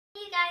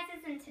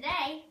and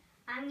today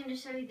I'm going to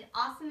show you the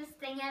awesomest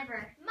thing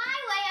ever. My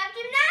way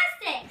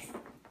of gymnastics!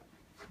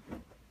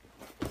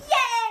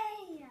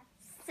 Yay!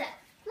 So,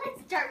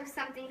 let's start with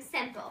something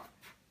simple.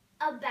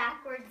 A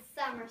backward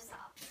somersault.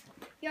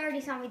 You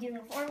already saw me doing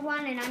a forward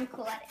one and I'm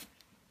cool at it.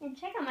 And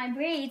check out my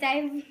braids. I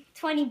have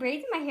 20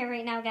 braids in my hair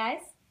right now, guys.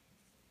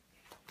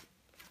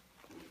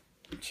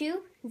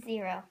 2,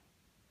 0.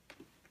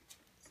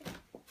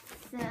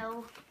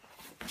 So...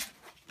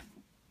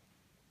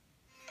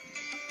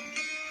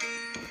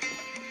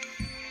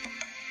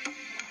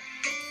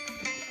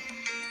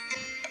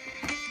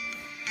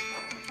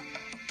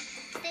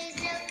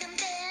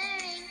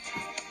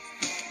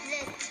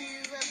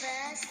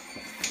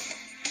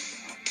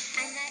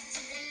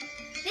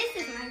 this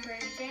is my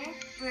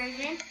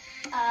version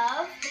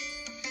of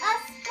a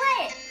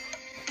split.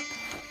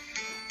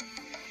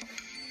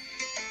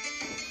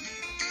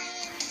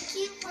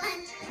 Cute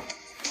one.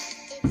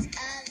 It's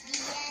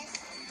obvious.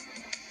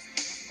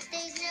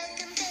 There's no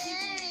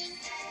comparing.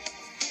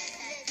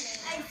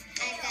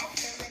 I got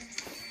the lips.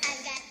 I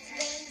got the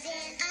brains,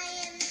 and I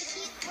am the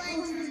cute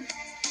one.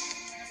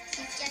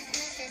 She's just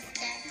my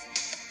sister.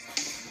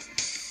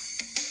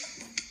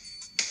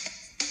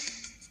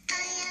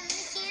 I am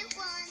the cute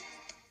one.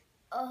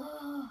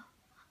 Oh,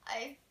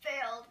 I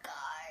failed,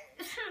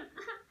 guys.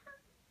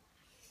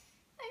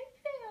 I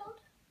failed.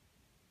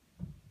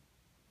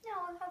 Now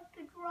I have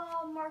to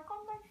draw a mark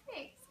on my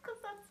face because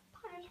that's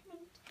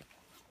punishment.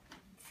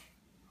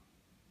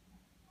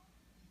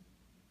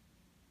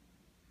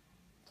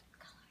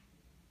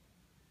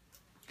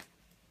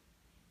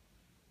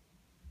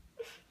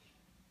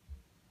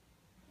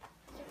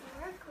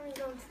 Mark, let me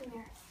go into the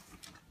mirror.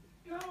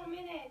 No, a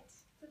minute.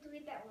 So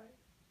delete that one.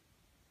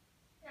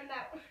 And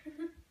that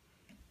one.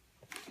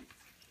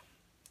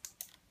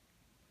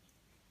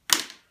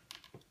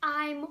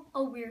 I'm a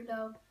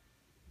weirdo.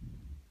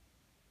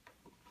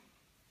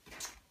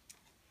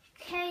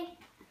 Okay,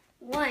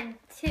 1,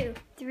 2,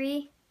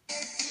 3.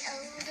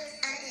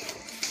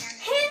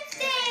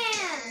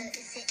 Handstand!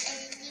 Is it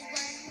any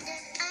wonder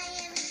I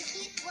am the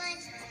cute one?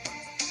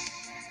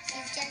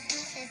 She's just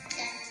my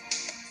sister.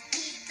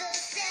 People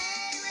say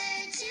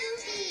we're two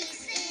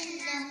peas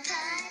in a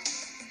pot,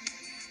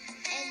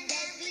 and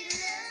that we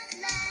look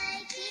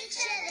like each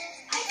other.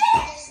 I did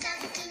it! There's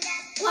something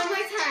that One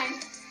more time.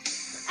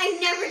 I've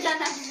never done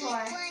that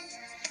before.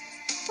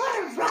 What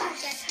a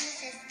rush! just my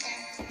sister.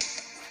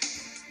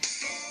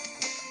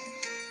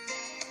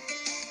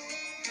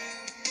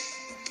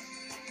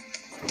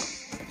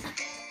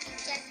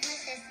 Just my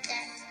sister.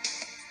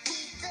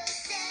 People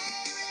say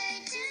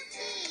we're two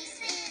peas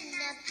in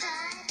a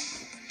pot,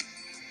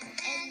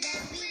 and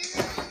that we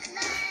look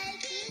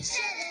like each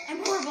other. I'm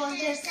horrible at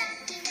There's this.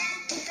 something that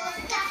we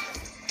both got.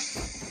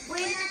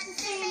 We're not the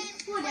same,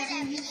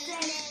 whatever you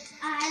say.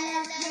 I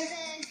love her,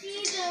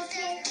 she's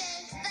okay.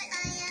 But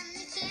I am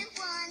the cute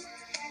one.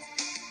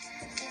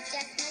 She's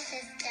just my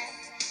sister.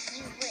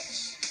 You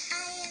wish. I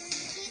am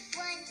the cute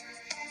one.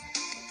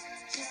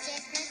 She's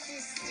just my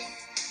sister.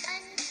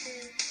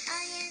 Untrue.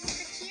 I am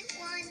the cute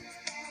one.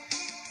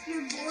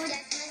 You're She's bored.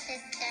 just my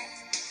sister.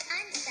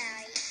 I'm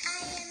sorry.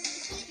 I am the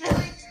cute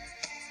one.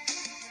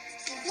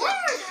 She's One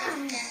more just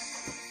time. my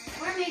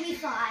sister. Or maybe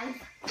 5.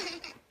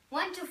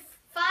 1 to 5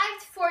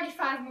 to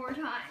 45 more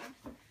times.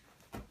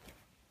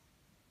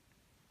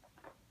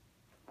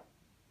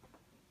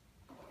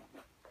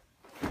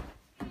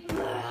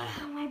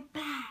 Ugh, my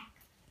back.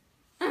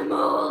 I'm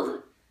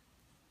old.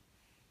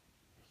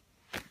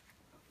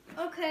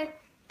 Okay,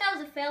 that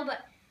was a fail, but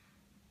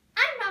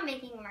I'm not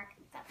making a mark.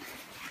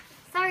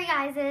 Sorry,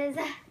 guys. Is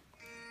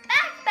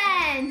back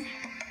bend.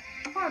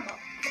 Horrible.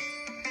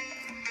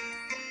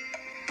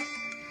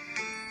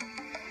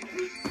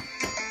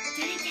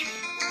 I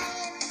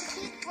am the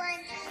cute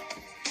one.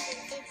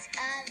 It's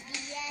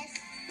obvious.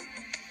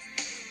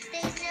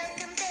 There's no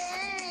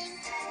comparing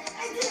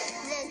the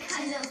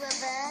two of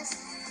us.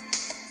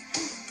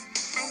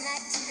 I'm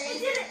not to blame.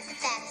 did it.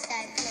 Facts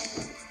are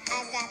plain. I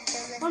got the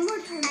lips. One more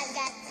time. I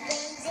got the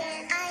brains,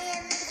 and I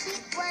am the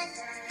cute one.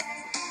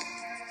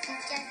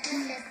 She's just my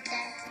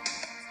sister.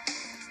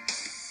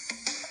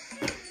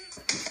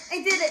 I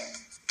did it.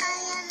 I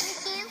am the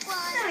cute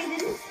one. No, I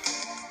didn't.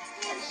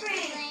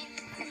 Handspring.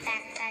 The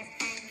facts are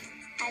plain.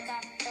 I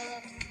got the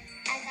lips.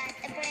 I got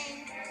the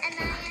brains, and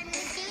I am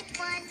the cute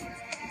one.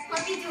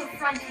 Let me do a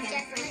front Just my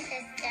handspring.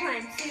 sister.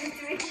 1, 2,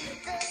 3.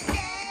 People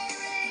say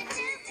we're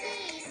two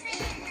peas in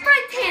a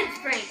Front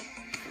handspring.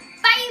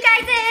 Bye, you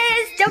guys.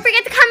 Don't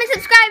forget to comment,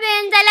 subscribe,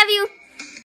 and I love you.